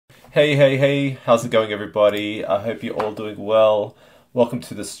Hey, hey, hey, how's it going, everybody? I hope you're all doing well. Welcome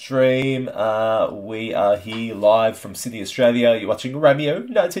to the stream. We are here live from Sydney, Australia. You're watching Ramio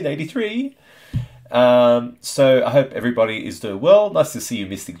 1983. So I hope everybody is doing well. Nice to see you,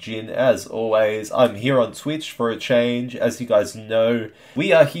 Mystic Jin, as always. I'm here on Twitch for a change. As you guys know,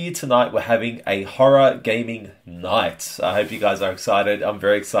 we are here tonight. We're having a horror gaming night. I hope you guys are excited. I'm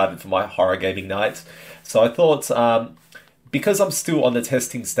very excited for my horror gaming night. So I thought, because I'm still on the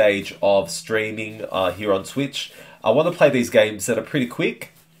testing stage of streaming here on Twitch, I want to play these games that are pretty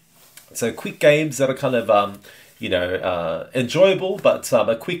quick. So quick games that are kind of, enjoyable, but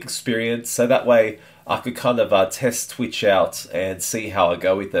a quick experience. So that way I could kind of test Twitch out and see how I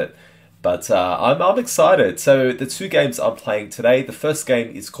go with it. But I'm excited. So the two games I'm playing today, the first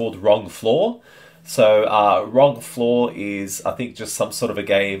game is called Wrong Floor. So Wrong Floor is, I think, just some sort of a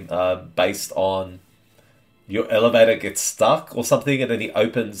game based on your elevator gets stuck or something, and then it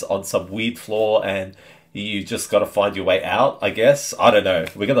opens on some weird floor and you just got to find your way out, I guess. I don't know.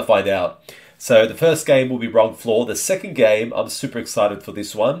 We're going to find out. So the first game will be Wrong Floor. The second game, I'm super excited for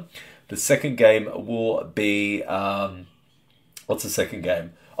this one. The second game will be... what's the second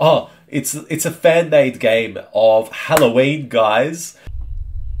game? Oh, it's a fan-made game of Halloween, guys.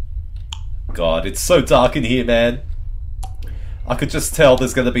 God, it's so dark in here, man. I could just tell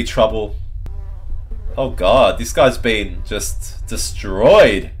there's going to be trouble. Oh god, this guy's been just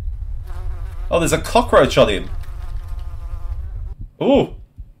destroyed. Oh, there's a cockroach on him. Ooh.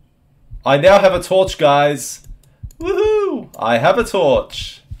 I now have a torch, guys. Woohoo! I have a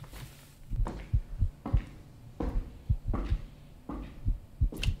torch.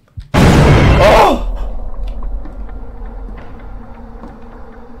 Oh!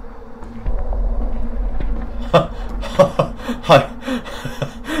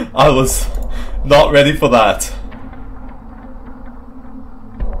 I was not ready for that.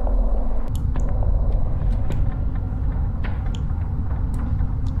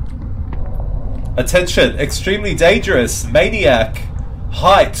 Attention, extremely dangerous, maniac,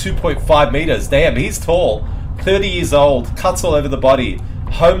 height 2.5 meters, damn, he's tall, 30 years old, cuts all over the body,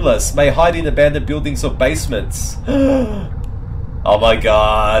 homeless, may hide in abandoned buildings or basements. Oh my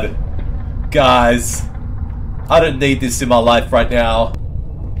god. Guys, I don't need this in my life right now.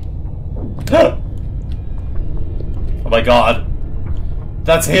 Oh my god.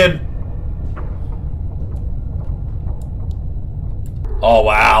 That's him. Oh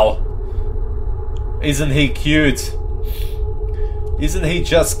wow. Isn't he cute? Isn't he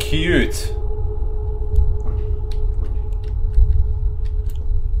just cute?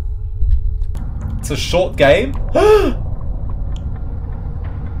 It's a short game.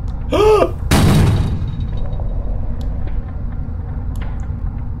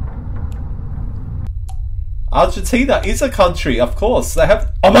 Argentina is a country, of course. They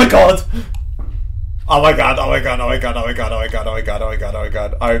have... Oh my god! Oh my god, oh my god, oh my god, oh my god, oh my god, oh my god, oh my god, oh my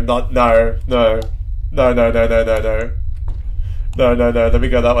god. I'm not... No, no. No, no, no, no, no, no. No, no, no, let me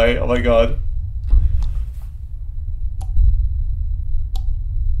go that way. Oh my god.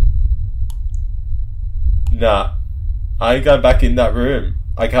 Nah. I ain't going back in that room.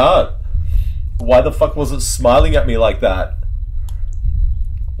 I can't. Why the fuck was it smiling at me like that?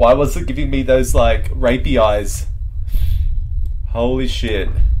 Why was it giving me those, like, rapey eyes? Holy shit.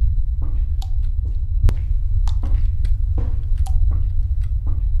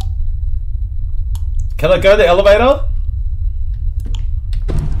 Can I go to the elevator?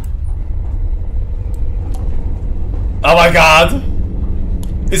 Oh my god!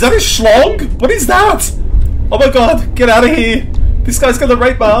 Is that a schlong? What is that? Oh my god, get out of here! This guy's gonna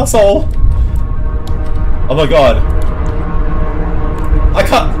rape my asshole! Oh my god. I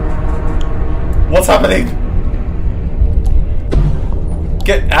can't... What's happening?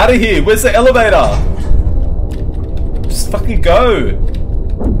 Get out of here! Where's the elevator? Just fucking go!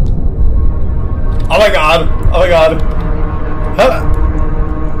 Oh my god! Oh my god!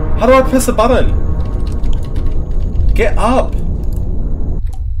 How do I press the button? Get up!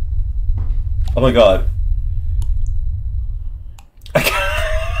 Oh my god.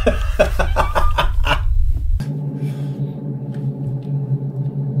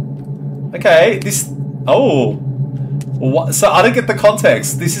 Okay, this... Oh! What? So I don't get the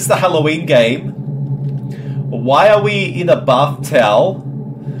context. This is the Halloween game. Why are we in a bath towel?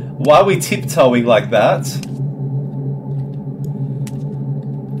 Why are we tiptoeing like that?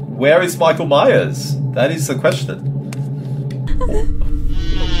 Where is Michael Myers? That is the question.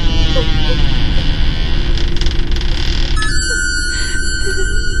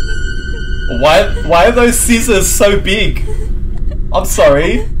 Why are those scissors so big? I'm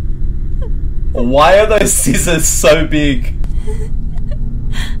sorry. Why are those scissors so big?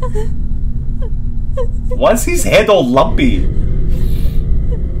 Why is his head all lumpy?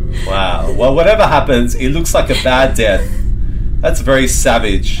 Wow. Well, whatever happens, it looks like a bad death. That's very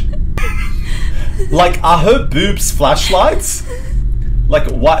savage. Like, are her boobs flashlights? Like,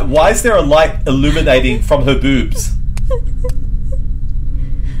 why is there a light illuminating from her boobs?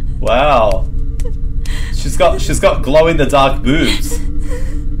 Wow. She's got glow in the dark boobs.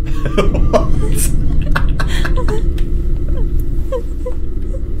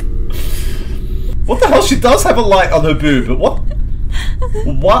 What? What the hell? She does have a light on her boob, but what?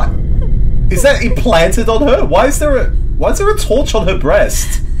 What? Is that implanted on her? Why is there a torch on her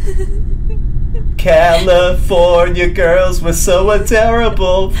breast? California girls were so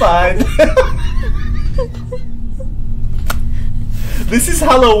terrible. Fine. This is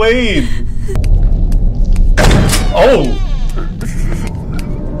Halloween. Oh.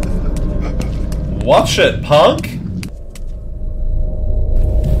 Watch it, punk.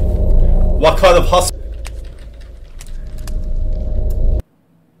 What kind of hustle?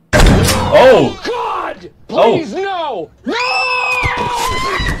 Oh! God! Please, no! No!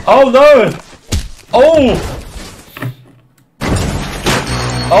 Oh no! Oh!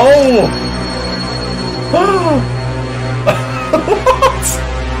 Oh! What?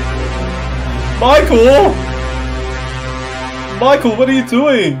 Michael! Michael, what are you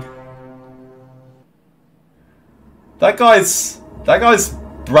doing? That guy's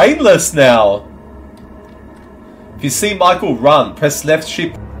brainless now. If you see Michael run, press left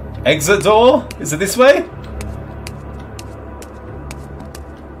shift. Exit door? Is it this way?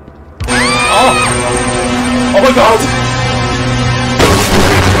 Oh! Oh my god!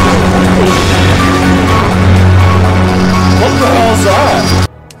 What the hell is that?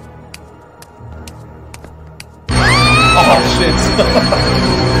 Oh shit!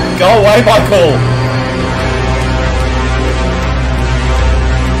 Go away, Michael!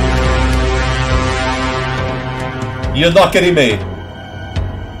 You're not getting me.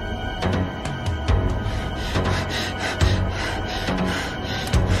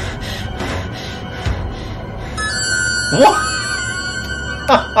 What?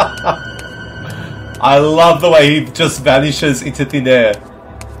 I love the way he just vanishes into thin air.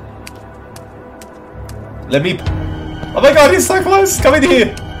 Let me... Oh my god, he's so close! Come in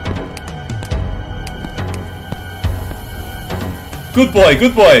here! Good boy,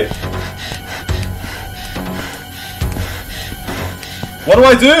 good boy! What do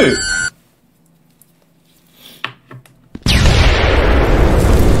I do?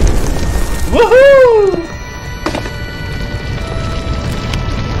 Woohoo!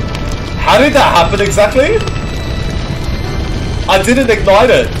 How did that happen exactly? I didn't ignite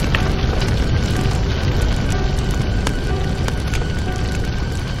it.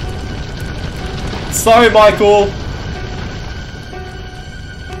 Sorry, Michael.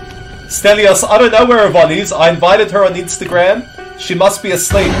 Stelios, I don't know where Yvonne is. I invited her on Instagram. She must be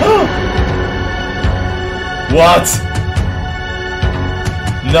asleep. What?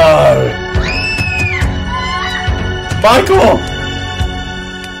 No. Michael!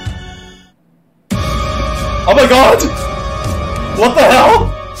 Oh my god! What the hell?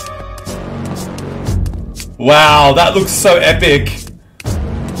 Wow, that looks so epic.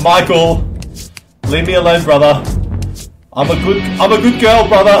 Michael, leave me alone, brother. I'm a good girl,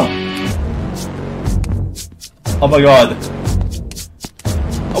 brother. Oh my god.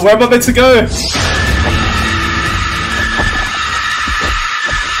 Where am I meant to go?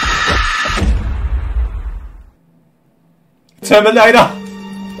 Terminator!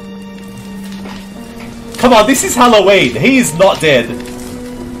 Come on, this is Halloween. He is not dead.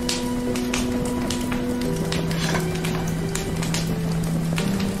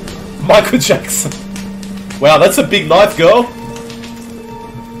 Michael Jackson. Wow, that's a big knife, girl.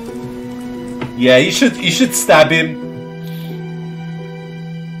 Yeah, you should stab him.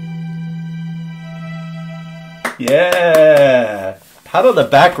 Yeah. Pat on the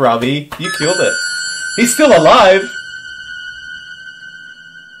back, Rami. You killed it. He's still alive.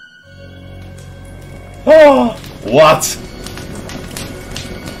 Oh, what?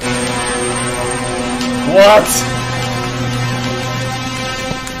 What?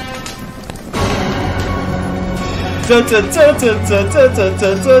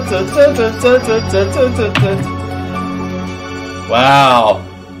 Wow.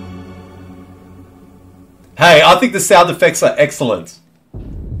 Hey, I think the sound effects are excellent.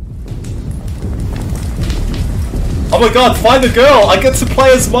 Oh my god, find the girl! I get to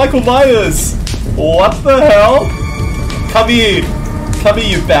play as Michael Myers! What the hell? Come here! Come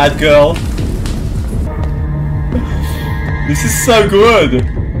here, you bad girl! This is so good!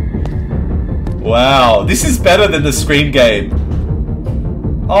 Wow, this is better than the Scream game.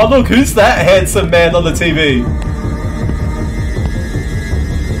 Oh look, who's that handsome man on the TV?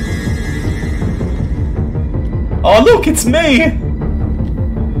 Oh look, it's me!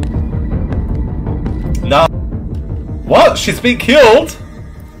 Nah. What? She's been killed?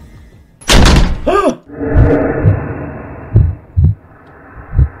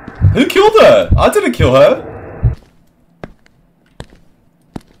 Who killed her? I didn't kill her.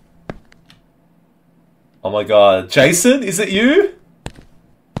 Oh my god. Jason, is it you?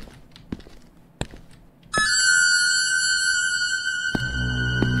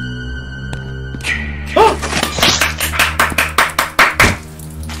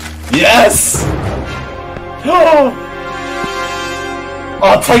 Yes!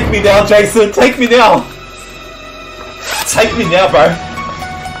 Oh, take me now, Jason! Take me now! Take me now, bro!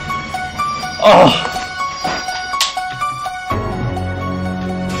 Oh!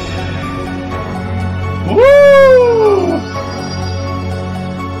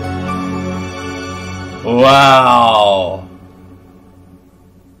 Woo! Wow!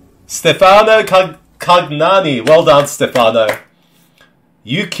 Stefano Cagnani. Well done, Stefano.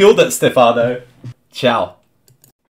 You killed it, Stefano. Ciao.